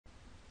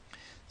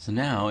So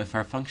now, if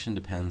our function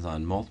depends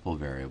on multiple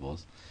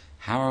variables,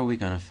 how are we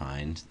going to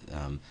find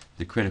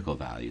the critical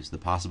values, the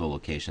possible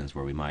locations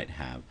where we might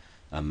have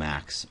a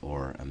max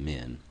or a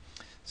min?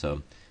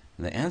 So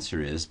the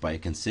answer is by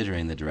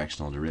considering the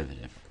directional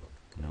derivative.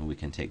 We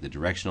can take the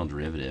directional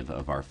derivative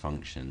of our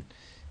function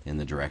in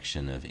the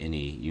direction of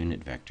any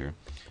unit vector.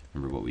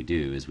 Remember, what we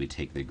do is we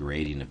take the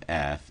gradient of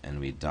f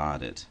and we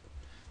dot it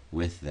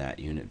with that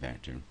unit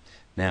vector.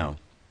 Now,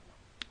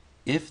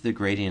 if the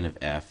gradient of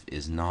f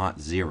is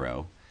not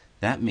 0,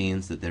 that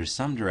means that there's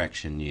some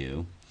direction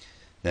u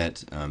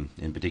that,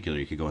 in particular,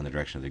 you could go in the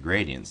direction of the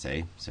gradient,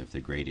 say. So if the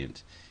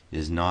gradient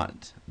is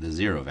not the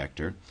 0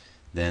 vector,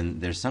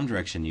 then there's some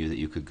direction u that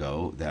you could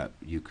go that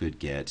you could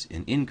get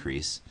an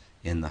increase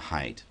in the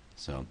height.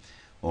 So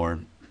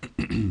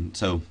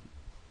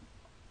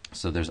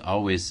there's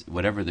always,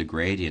 whatever the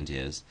gradient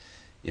is,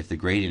 if the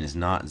gradient is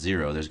not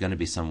 0, there's going to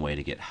be some way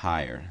to get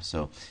higher.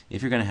 So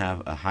if you're going to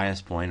have a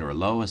highest point or a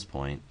lowest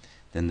point,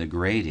 then the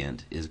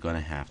gradient is going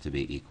to have to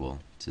be equal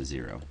to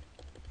 0.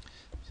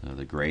 So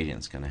the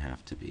gradient's going to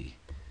have to be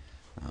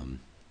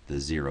the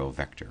 0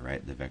 vector,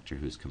 right? The vector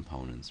whose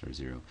components are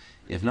 0.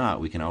 If not,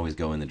 we can always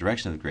go in the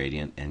direction of the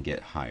gradient and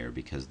get higher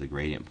because the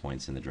gradient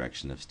points in the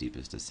direction of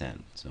steepest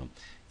descent. So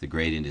if the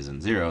gradient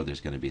isn't 0,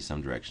 there's going to be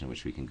some direction in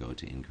which we can go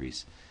to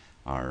increase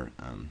our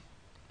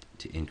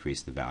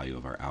the value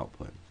of our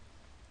output.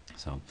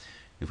 So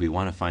if we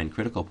want to find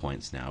critical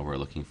points now, we're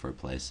looking for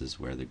places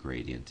where the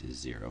gradient is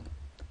 0.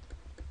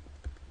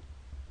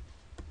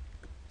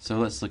 So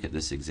let's look at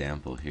this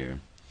example here.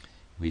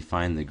 We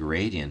find the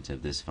gradient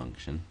of this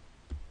function.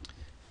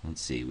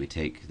 Let's see, we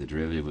take the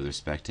derivative with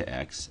respect to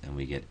x and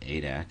we get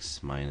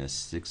 8x minus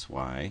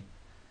 6y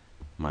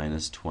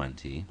minus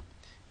 20. And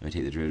we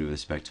take the derivative with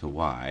respect to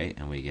y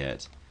and we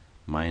get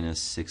minus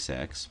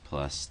 6x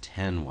plus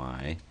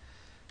 10y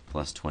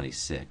plus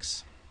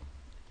 26.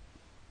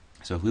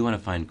 So if we want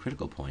to find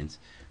critical points,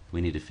 we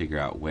need to figure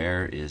out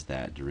where is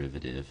that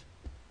derivative,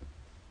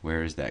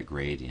 where is that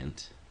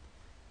gradient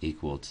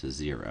equal to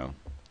 0.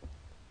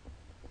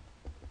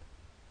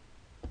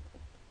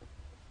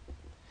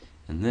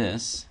 And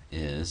this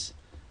is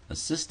a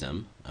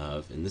system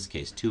of, in this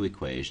case, 2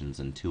 equations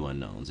and 2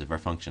 unknowns. If our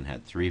function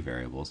had 3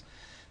 variables,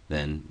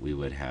 then we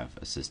would have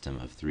a system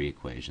of 3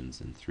 equations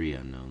and 3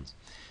 unknowns.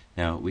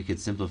 Now, we could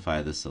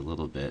simplify this a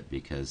little bit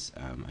because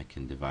I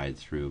can divide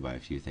through by a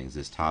few things.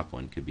 This top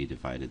one could be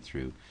divided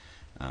through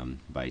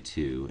by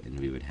 2, and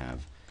we would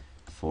have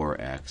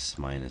 4x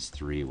minus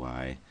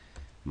 3y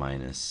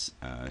minus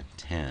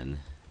 10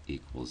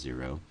 equals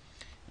 0.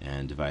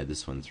 And divide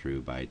this one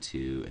through by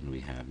 2, and we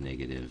have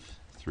negative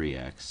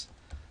 3x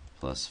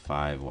plus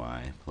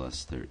 5y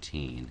plus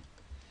 13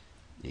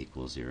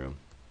 equals 0.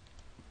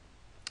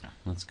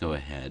 Let's go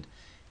ahead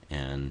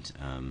and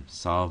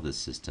solve this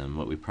system.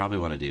 What we probably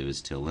want to do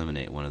is to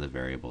eliminate one of the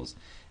variables.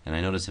 And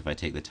I notice if I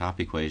take the top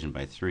equation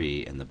by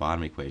 3 and the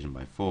bottom equation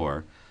by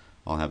 4,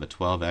 I'll have a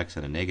 12x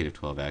and a negative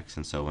 12x,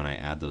 and so when I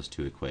add those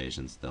 2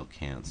 equations, they'll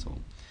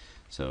cancel.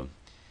 So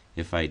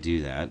if I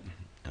do that,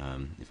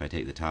 if I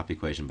take the top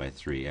equation by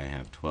 3, I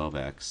have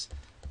 12x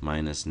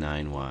minus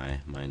 9y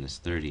minus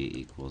 30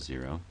 equals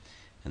 0.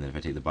 And then if I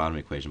take the bottom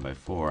equation by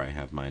 4, I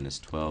have minus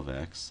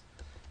 12x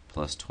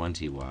plus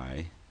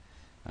 20y.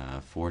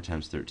 4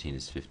 times 13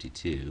 is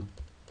 52.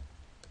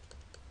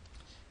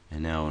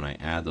 And now when I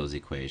add those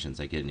equations,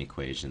 I get an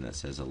equation that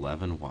says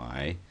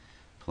 11y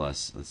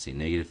plus, let's see,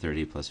 negative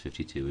 30 plus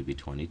 52 would be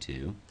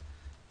 22.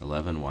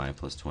 11y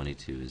plus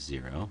 22 is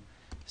 0.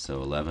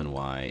 So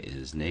 11y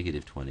is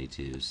negative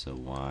 22, so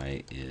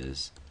y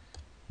is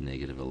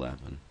negative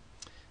 11.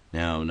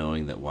 Now,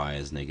 knowing that y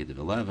is negative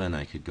 11,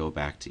 I could go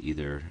back to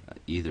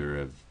either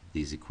of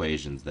these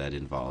equations that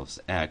involves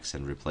x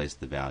and replace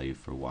the value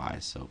for y.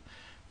 So,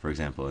 for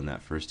example, in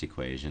that first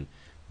equation,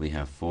 we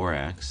have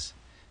 4x,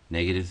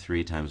 negative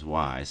 3 times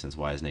y, since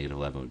y is negative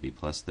 11, would be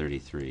plus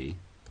 33,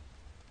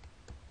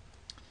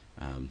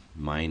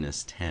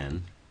 minus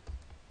 10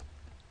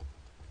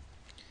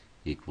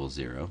 equals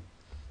 0.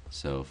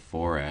 So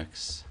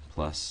 4x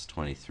plus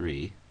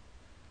 23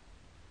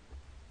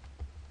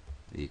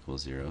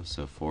 equals 0.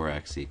 So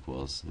 4x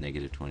equals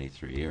negative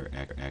 23, or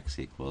x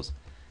equals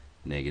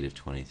negative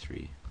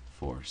 23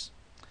 fourths.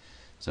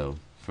 So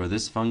for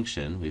this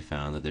function, we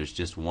found that there's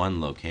just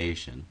one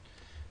location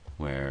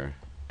where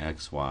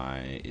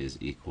xy is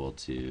equal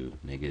to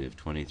negative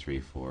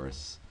 23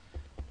 fourths,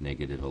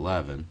 negative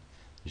 11.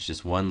 There's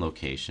just one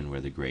location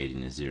where the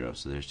gradient is 0.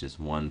 So there's just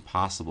one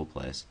possible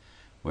place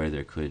where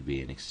there could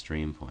be an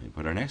extreme point.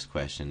 But our next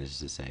question is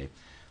to say,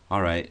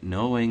 all right,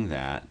 knowing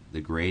that the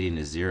gradient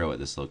is 0 at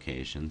this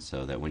location,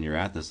 so that when you're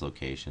at this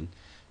location,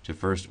 to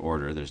first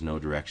order, there's no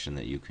direction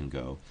that you can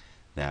go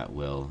that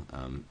will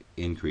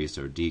increase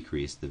or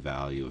decrease the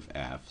value of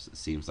f. So it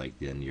seems like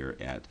then you're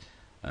at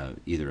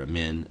either a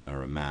min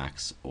or a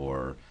max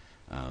or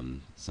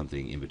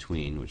something in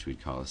between, which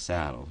we'd call a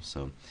saddle.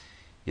 So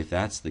if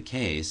that's the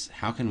case,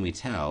 how can we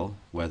tell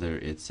whether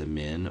it's a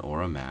min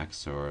or a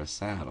max or a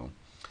saddle?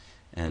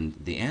 And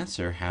the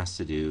answer has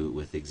to do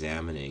with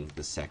examining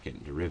the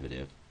second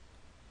derivative.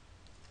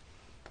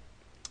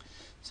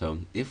 So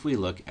if we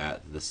look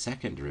at the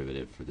second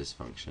derivative for this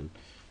function,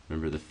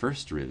 remember the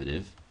first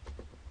derivative,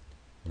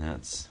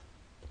 that's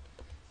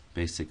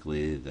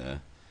basically the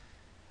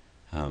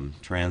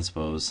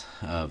transpose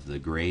of the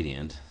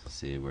gradient.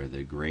 See, where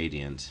the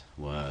gradient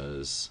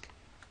was,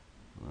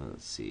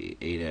 let's see,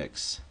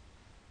 8x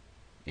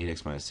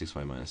minus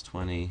 6y minus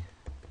 20,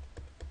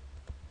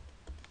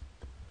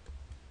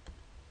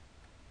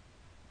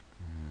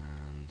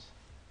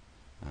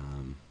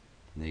 and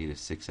negative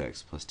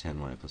 6x plus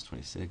 10y plus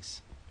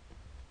 26.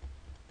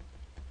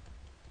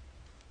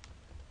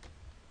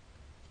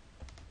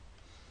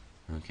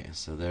 Okay,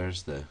 so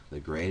there's the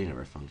gradient of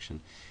our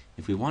function.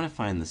 If we want to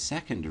find the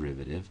second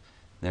derivative,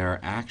 there are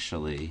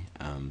actually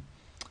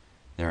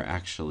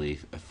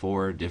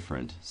 4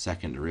 different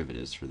second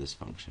derivatives for this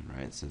function,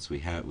 right? Since we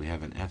have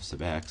an f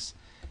sub x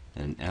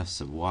and an f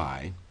sub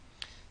y,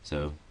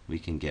 so we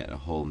can get a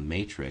whole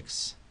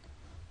matrix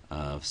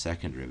of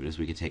second derivatives.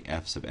 We could take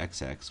f sub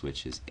xx,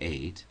 which is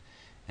 8,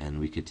 and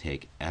we could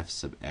take f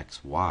sub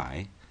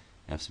xy.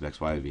 F sub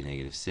xy would be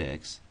negative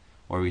 6.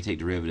 Or we take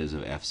derivatives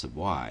of f sub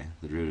y.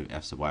 The derivative of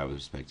f sub y with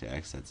respect to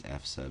x, that's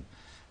f sub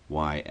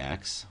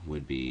yx,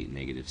 would be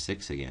negative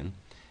 6 again.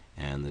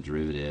 And the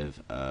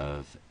derivative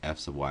of f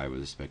sub y with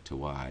respect to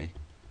y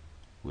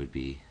would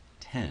be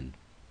 10.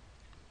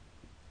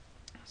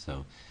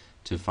 So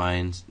to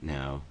find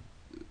now,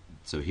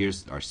 so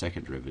here's our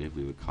second derivative.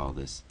 We would call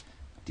this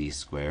d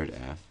squared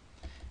f.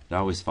 It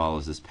always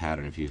follows this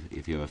pattern. If you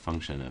have a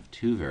function of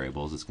 2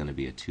 variables, it's going to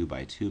be a 2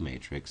 by 2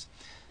 matrix.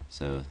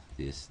 So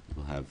this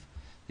will have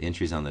the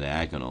entries on the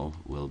diagonal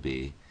will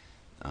be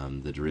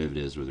the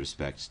derivatives with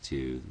respect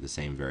to the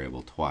same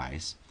variable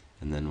twice,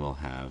 and then we'll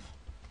have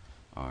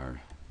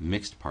our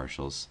mixed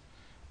partials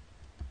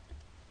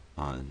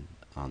on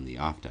the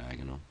off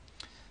diagonal.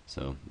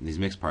 So these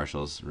mixed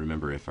partials,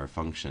 remember, if our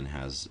function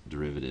has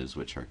derivatives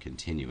which are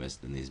continuous,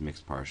 then these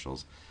mixed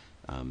partials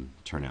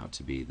turn out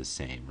to be the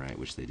same, right?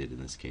 Which they did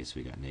in this case.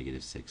 We got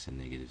negative 6 and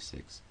negative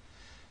 6.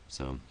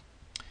 So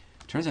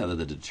it turns out that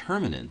the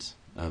determinant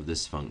of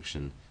this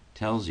function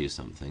tells you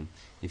something.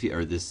 If you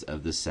of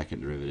this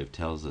second derivative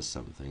tells us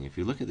something. If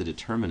you look at the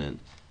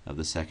determinant of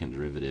the second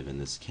derivative in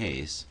this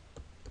case,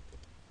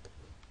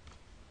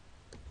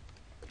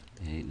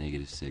 8,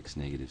 negative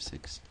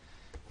 6,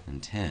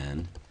 and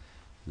 10,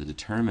 the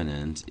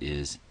determinant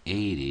is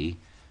 80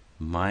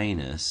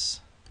 minus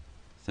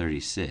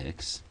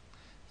 36,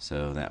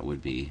 so that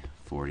would be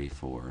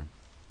 44.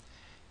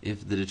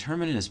 If the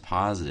determinant is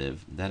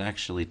positive, that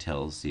actually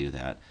tells you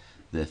that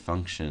the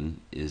function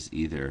is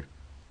either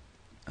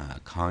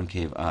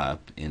concave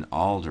up in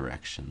all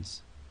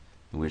directions,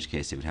 in which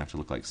case it would have to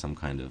look like some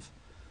kind of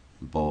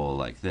bowl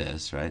like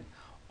this, right?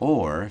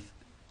 Or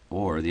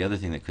the other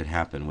thing that could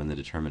happen when the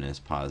determinant is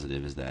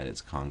positive is that it's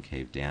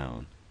concave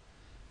down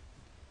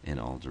in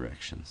all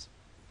directions.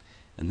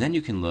 And then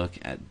you can look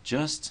at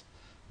just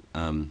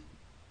one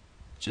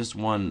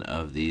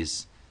of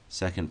these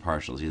second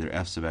partials, either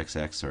f sub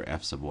xx or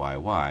f sub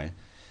yy.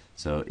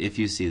 So if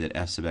you see that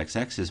f sub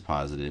xx is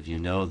positive, you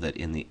know that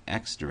in the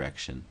x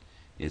direction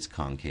it's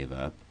concave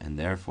up, and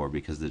therefore,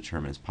 because the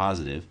determinant is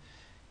positive,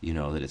 you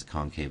know that it's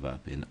concave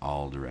up in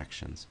all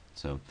directions.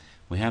 So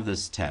we have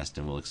this test,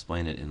 and we'll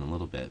explain it in a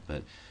little bit,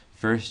 but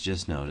first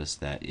just notice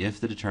that if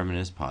the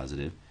determinant is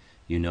positive,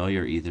 you know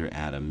you're either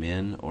at a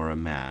min or a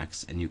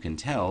max, and you can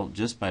tell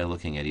just by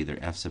looking at either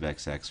f sub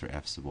xx or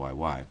f sub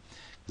yy.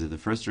 Because if the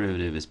first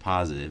derivative is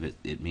positive,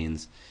 it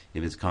means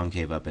if it's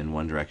concave up in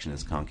one direction,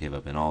 it's concave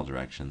up in all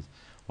directions,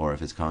 or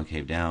if it's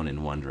concave down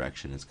in one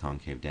direction, it's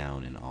concave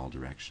down in all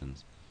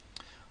directions.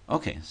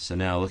 Okay, so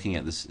now looking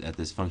at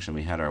this function,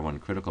 we had our one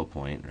critical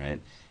point, right?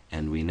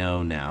 And we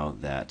know now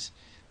that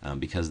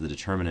because the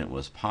determinant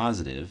was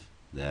positive,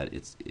 that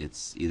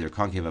it's either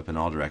concave up in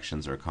all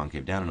directions or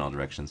concave down in all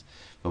directions.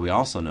 But we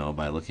also know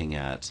by looking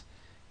at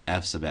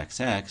f sub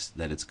xx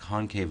that it's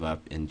concave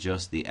up in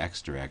just the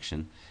x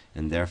direction,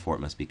 and therefore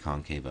it must be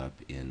concave up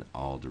in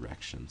all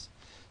directions.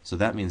 So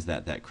that means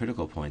that that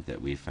critical point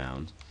that we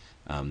found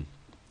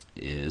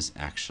is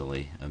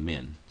actually a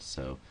min.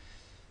 So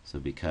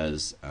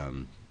because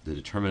the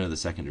determinant of the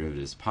second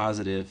derivative is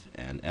positive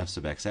and f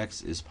sub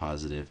xx is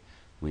positive,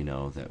 we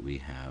know that we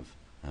have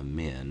a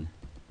min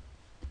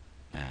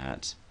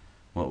at,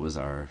 what was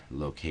our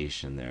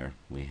location there?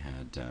 We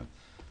had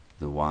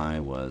the y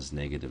was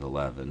negative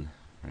 11,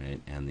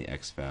 right? And the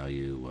x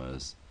value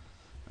was,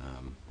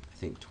 I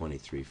think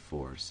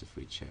 23/4 if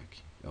we check.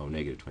 Oh,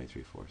 negative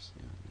 23/4.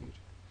 Yeah, negative.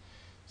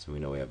 So we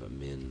know we have a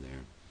min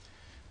there.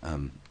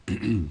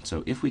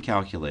 So if we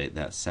calculate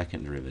that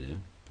second derivative,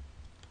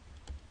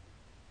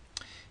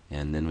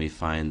 and then we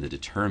find the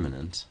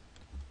determinant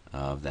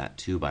of that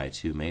 2 by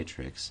 2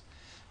 matrix,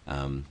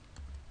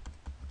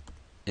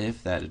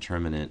 if that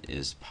determinant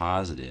is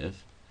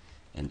positive,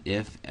 and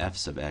if f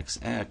sub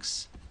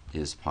xx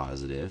is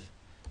positive,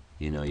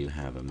 you know you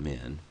have a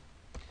min.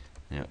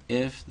 Now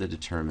if the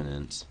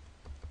determinant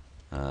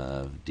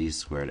of d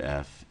squared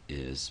f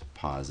is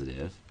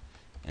positive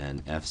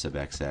and f sub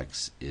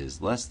xx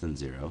is less than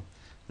 0,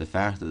 the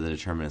fact that the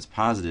determinant is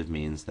positive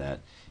means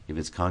that if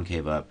it's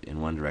concave up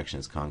in one direction,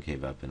 it's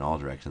concave up in all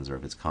directions, or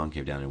if it's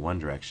concave down in one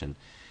direction,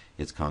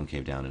 it's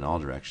concave down in all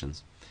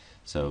directions.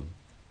 So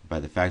by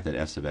the fact that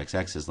f sub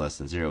xx is less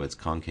than 0, it's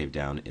concave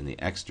down in the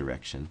x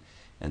direction,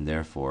 and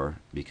therefore,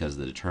 because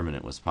the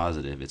determinant was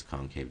positive, it's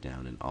concave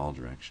down in all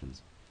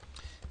directions.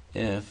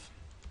 If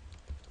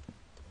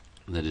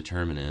the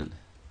determinant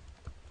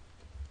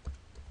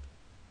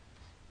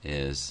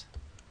is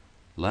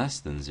less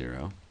than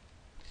 0,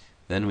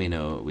 then we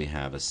know we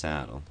have a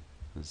saddle.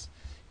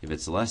 If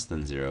it's less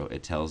than 0,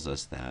 it tells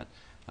us that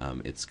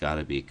it's got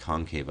to be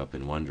concave up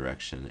in one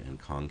direction and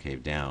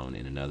concave down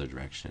in another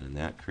direction, and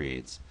that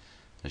creates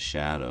a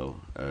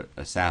saddle,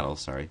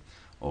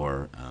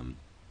 or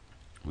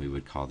we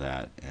would call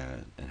that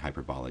a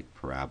hyperbolic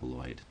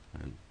paraboloid.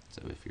 And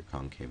so if you're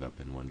concave up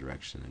in one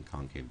direction and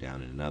concave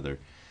down in another,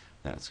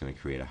 that's going to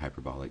create a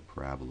hyperbolic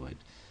paraboloid.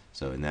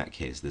 So in that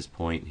case, this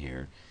point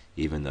here,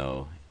 even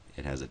though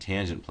it has a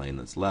tangent plane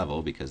that's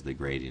level because the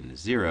gradient is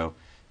 0,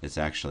 it's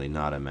actually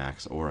not a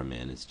max or a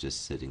min. It's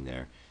just sitting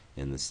there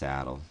in the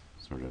saddle,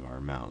 sort of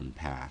our mountain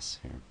pass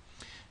here.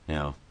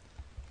 Now,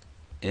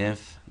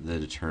 if the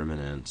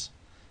determinant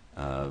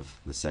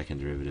of the second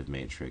derivative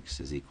matrix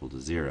is equal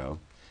to 0,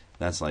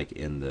 that's like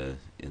in the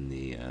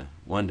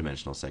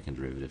one-dimensional second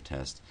derivative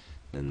test,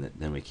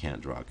 then we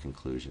can't draw a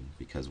conclusion,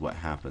 because what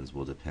happens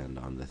will depend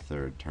on the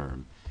third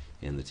term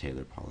in the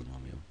Taylor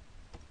polynomial.